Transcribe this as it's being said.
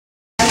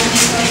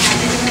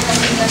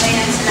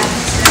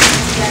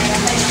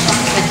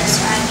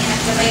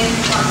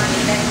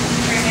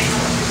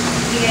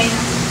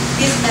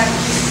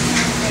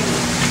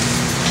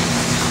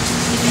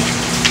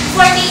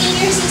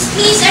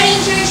Please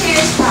arrange your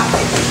chairs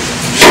properly.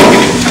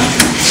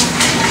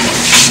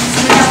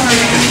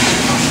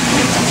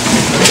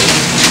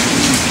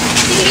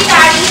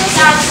 Secretary who's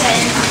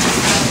absent.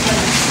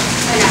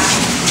 Wala.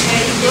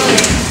 Very good.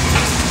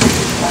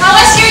 How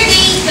was your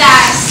day in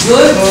class?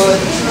 Good.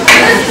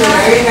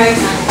 Very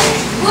nice.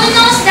 Who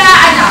knows the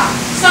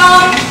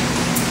song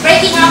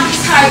Breaking Up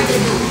is Hard to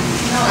Do?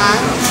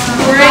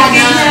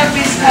 Breaking up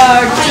is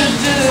hard to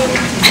do.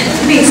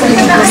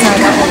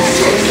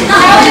 No,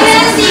 I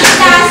will sing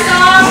that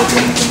song.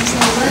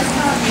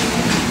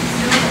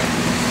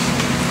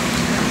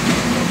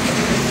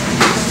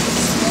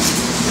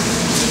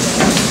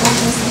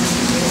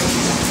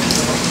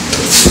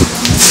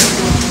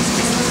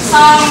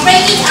 Song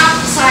Breaking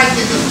Up is Hard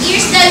to Do.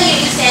 Here's the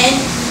lyrics and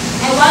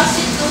I want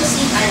you to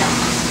sing along.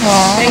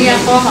 Kaya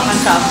ako,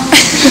 kakanta ako.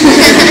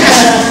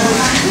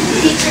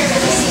 Teacher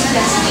will sing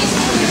the song.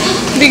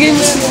 Bigyan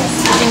mo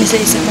yung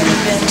isa-isa pa ng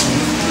piano.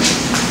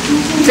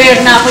 Fair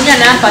na ako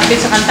niyan ha, pati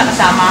sa kanta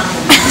kasama.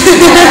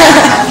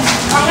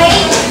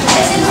 Okay?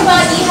 Does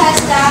everybody has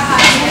the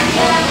hand?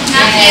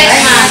 Not yet,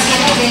 ma'am.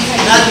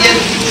 Not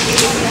yet.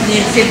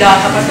 Si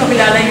Daka pa ito,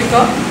 kilala niyo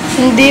ito?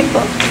 Hindi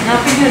po.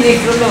 Napin yung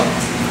negro lo.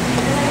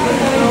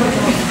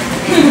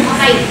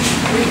 Okay.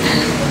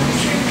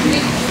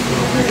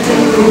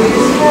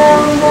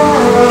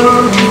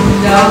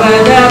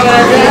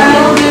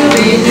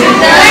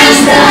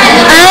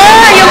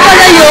 Yung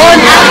pala yun.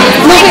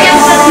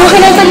 Nung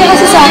kinanta niya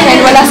kasi sa akin,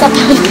 wala sa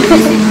pan.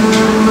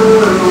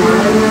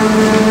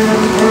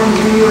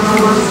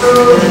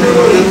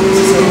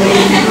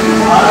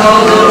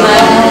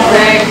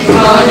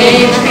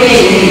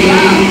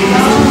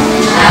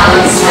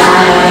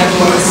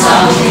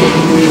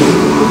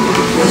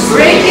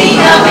 Breaking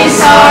up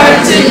is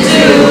hard to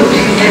do.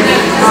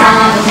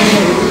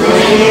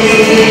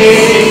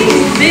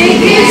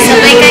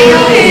 Sabay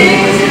kayo.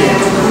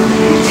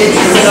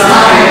 It's the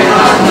start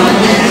of a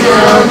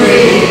little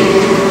break.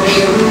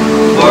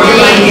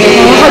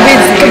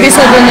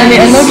 Kabisado na ni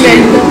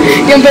Glenda.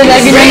 Yung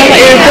palagi niya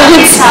naka-earphones.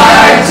 It's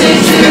hard to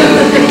do.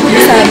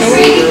 Kabisado.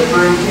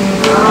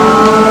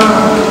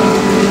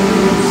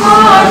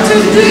 Hard to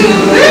do.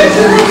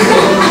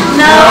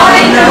 Now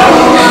I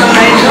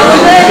know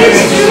that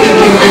it's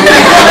true.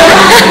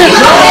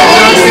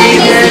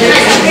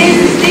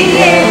 It's the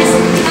end.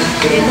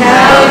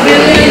 How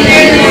will you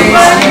nearly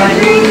find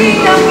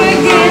breaking up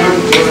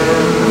again?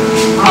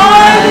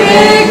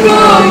 Heartbreak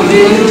on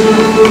you.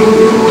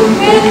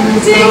 When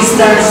things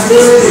start to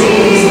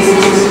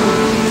cease,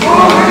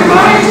 or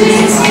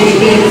margins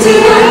begin to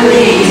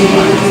leave,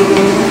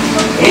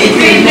 it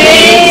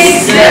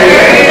remains the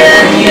hurt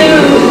on you.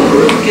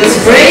 'Cause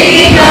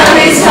breaking up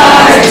is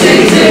hard to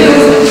do.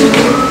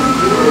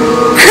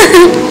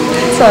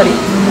 Sorry.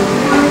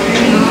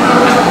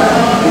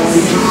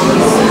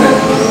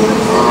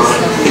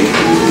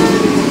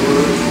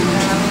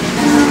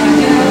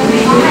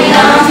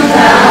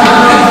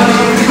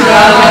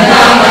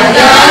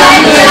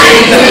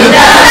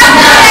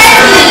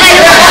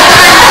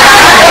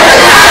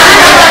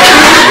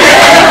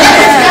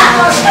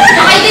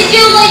 Okay, did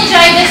you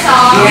enjoy the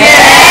song?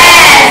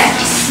 Yes!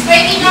 Is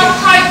breaking up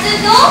hard to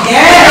do?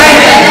 Yes!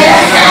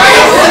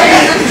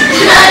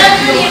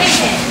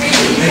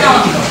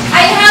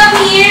 I have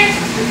here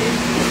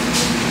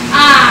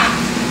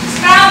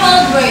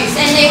scrambled words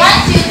and I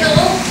want you to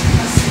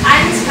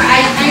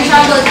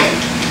unscramble it.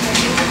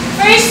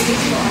 First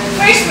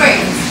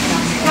word.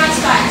 What's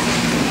that?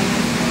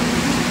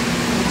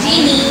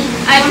 Jeannie.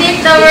 I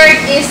think the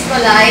word is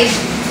polite.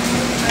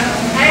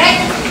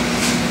 Alright?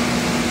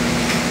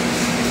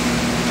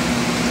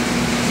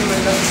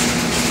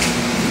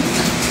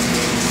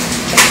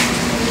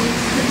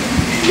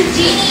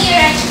 Jeannie, you're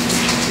right.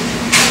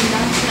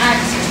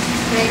 Answer.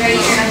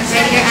 Ready your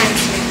answer.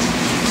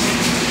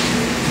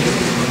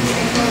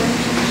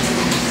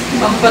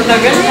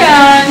 Pampatagal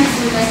yan.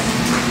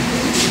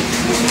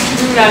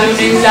 Lalo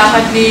na yung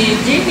lakad ni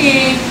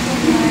Jimmy.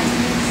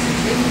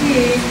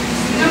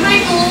 Number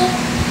 2.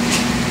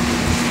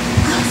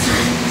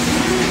 Answer.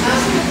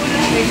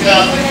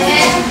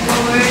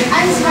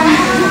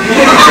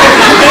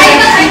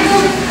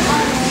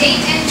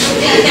 Date and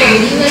later,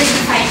 you will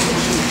define.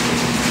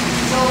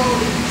 So,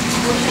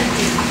 ocean.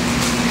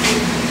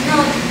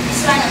 No,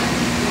 this one.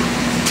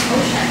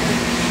 Ocean.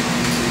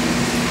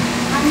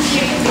 I'm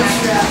here.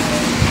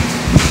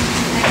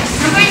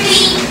 Number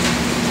 3.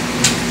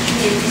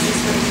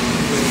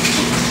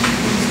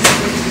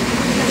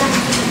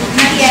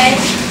 Mariel.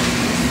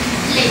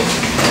 Late.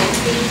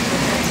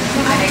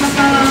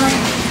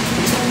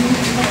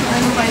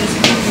 Ano kayo si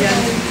Vivian?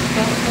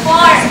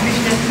 4.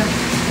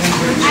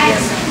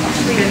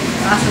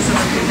 Asa sa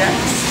magkita?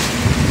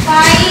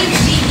 5.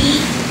 GB.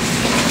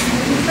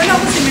 Kala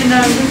ko si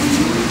Minardo.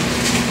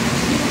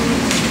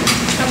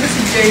 Tapos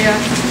si Jaya.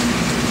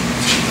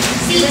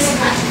 6.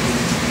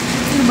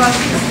 Ano ba?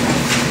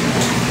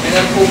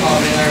 Kailan po ka,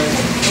 Leonard?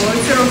 Oh,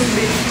 si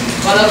Rosalie.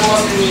 Kala ko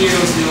kasi ni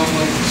Rose, di ba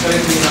mo,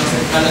 sorry po lang,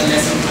 kala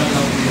lesson plan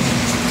lang po yun.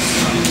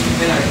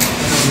 Leonard,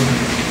 ano po?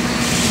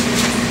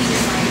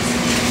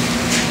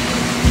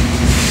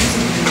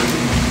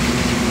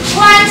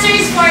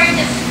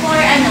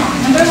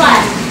 number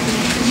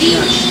 1.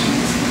 Genie,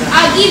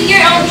 give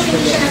your own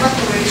definition about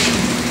the word.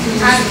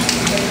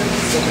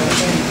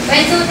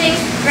 When two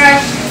things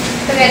crush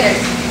together.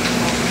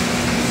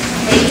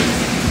 Okay.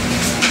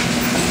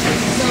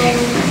 So,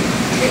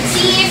 let's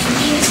see if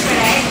Genie is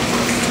correct.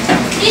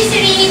 Please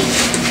read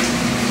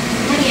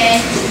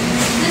again.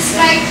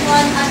 Dislike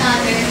one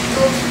another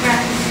to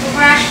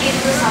crush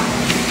into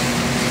someone.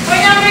 For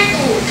number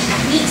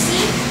 2,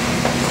 Nixie.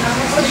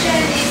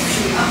 Ocean is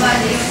a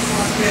body of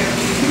water.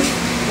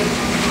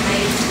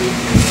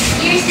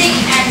 Here's the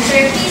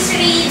answer. Please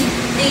read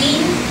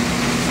Dane.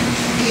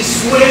 Is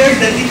where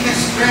the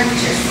deepest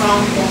trench is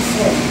found on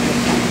foam.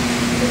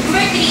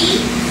 Number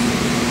 3.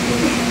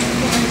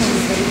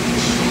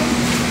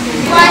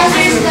 Who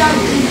answers the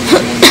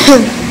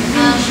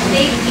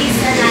lake is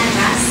the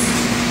landmass.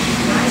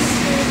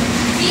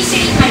 Please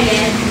read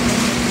Mariel.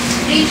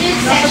 Rigid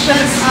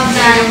sections of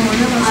the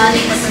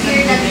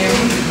lithosphere that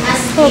move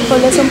as Oh,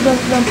 pala sa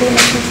plan po na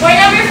siya. For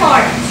number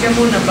 4. Siya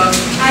muna ba?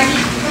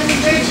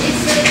 Converge is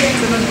the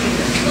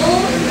to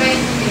right.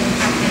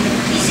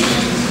 Please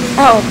read.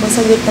 Opo,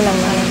 saglit na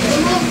lang.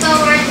 To move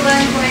toward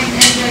one point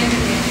and join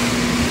again.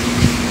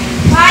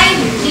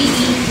 5.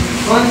 Genie.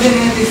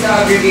 Continent is the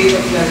aggregate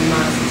of land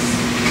masses.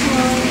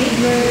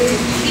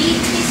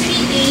 Please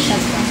read Dane.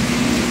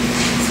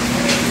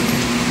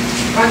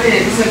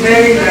 Continent is a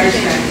very large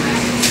land mass.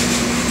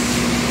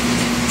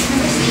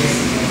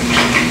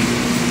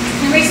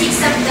 Number 6,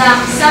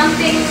 subduct.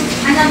 Something,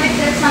 an object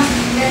that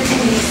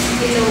moves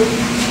below.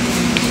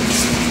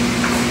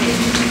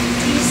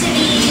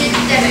 Usually,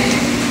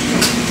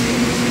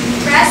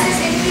 process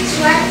in which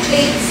one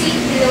plate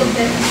sits below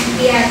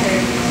the other.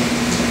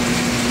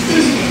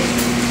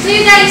 So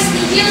you guys,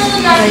 did you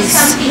notice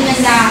something in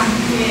the...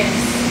 Yes.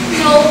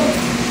 So,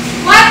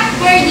 what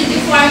word did you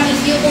form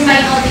if you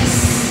combine all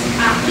these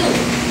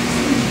clues?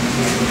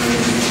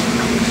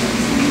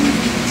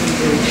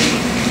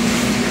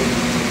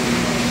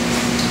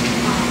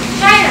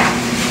 Shaira.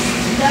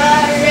 The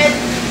red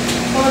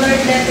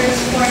colored letters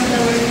form the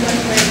word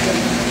conversion.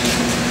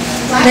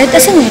 Red,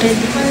 asan yung red?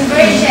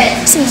 Conversion.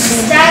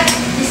 Is that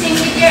the same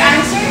with your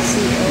answer?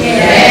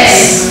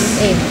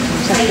 Yes. Eh,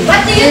 Okay.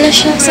 What do you wala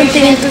siya.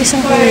 Something ito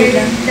isang kulay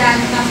lang.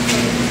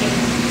 Okay.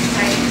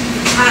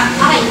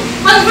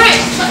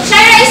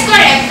 Shaira is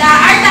correct.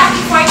 Our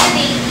topic for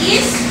today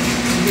is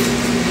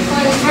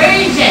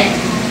convergent.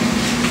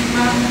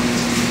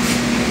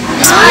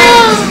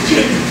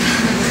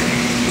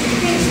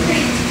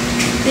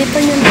 Dito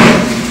yun.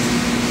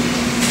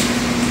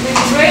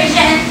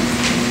 Convergent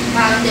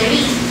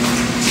boundary.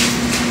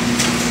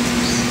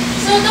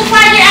 So to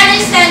further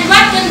understand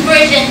what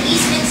convergent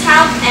is, let's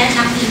have an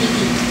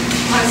activity.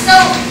 So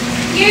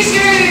here's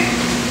your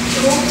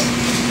group.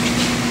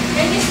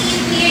 Can you see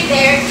it clear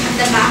there at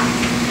the back?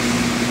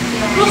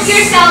 Group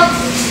yourself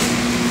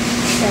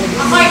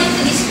according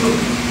to this group.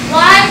 1,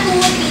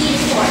 2, 3,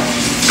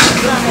 4.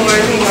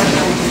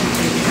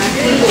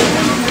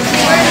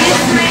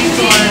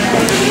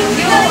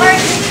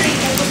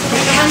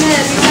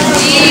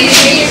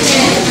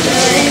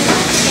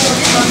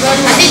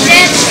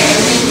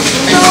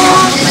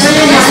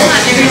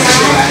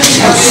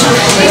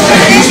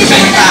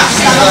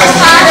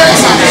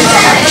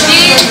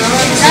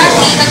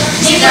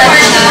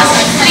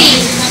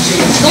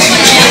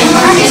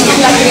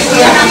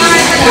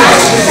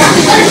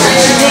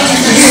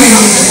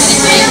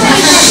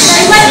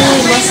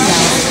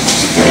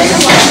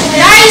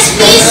 Guys,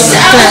 please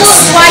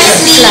move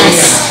quietly.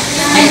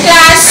 And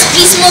class,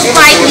 please move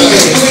quietly.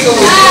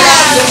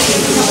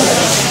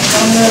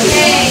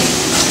 Okay.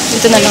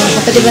 Dito na lang ako.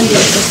 Pwede ba dito?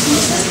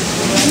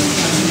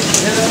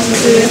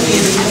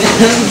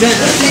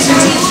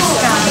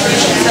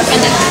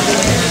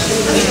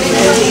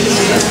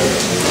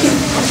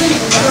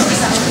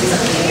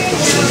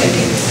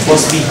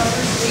 Boss B,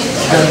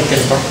 gagamit ka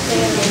ito?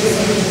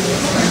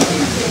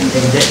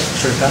 Hindi,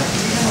 sure ka?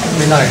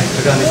 Minar,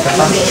 gagamit ka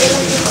pa?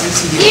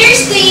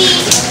 Here's the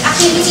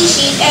activity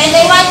sheet and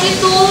I want you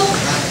to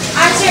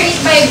answer it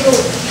by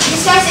group.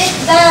 Discuss it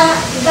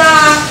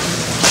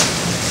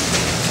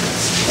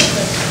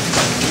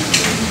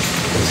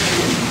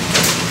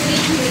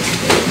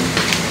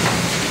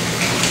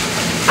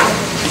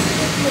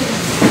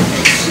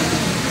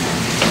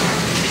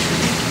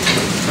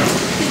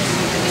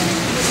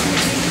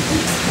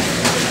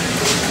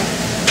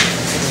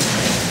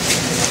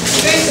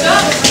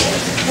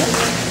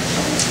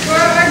Where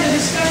are the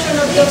discussion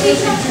of the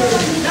procedure?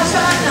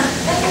 Nasaan na?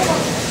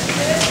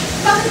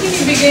 Bakit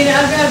binibigay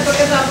na agad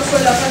pagkatapos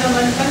wala pa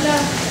naman pala?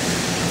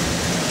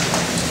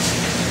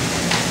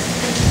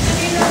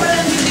 Kanina pala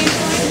hindi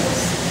ko.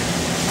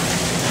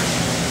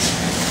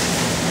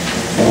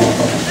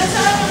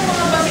 Nasaan ang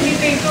mga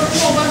facilitator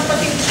mo? Mas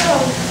pati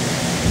ikaw.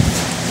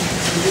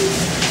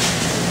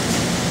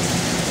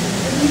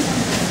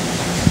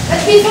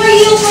 But before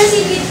you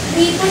proceed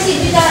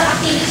with the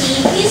activity,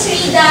 please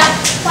read the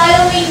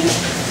following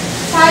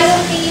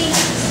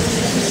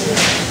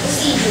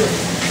procedure.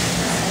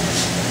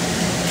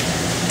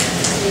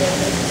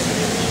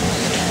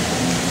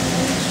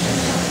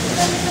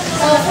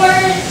 for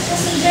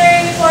procedure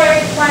for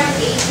part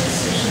 8, please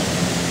read.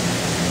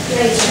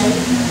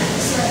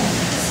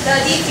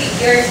 Study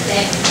figure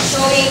 10,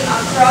 showing a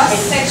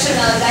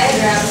cross-sectional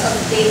diagrams of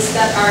plates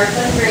that are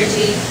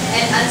converging,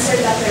 and answer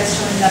the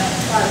question that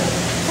follows.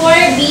 For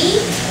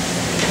B,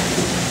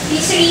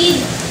 please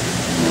read.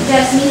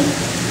 Jasmine.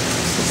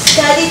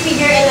 Study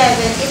figure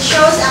 11. It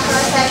shows a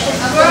cross-section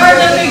of Where are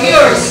the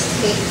figures?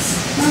 plates.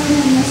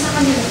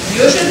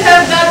 You should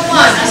have that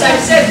one. As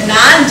I've said,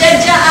 nandyan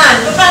dyan.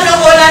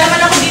 Paano? Wala naman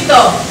ako dito.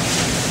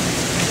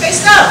 Okay,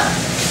 stop.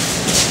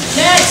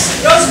 Next,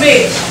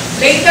 Roseby.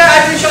 Later,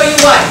 I will show you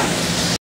why.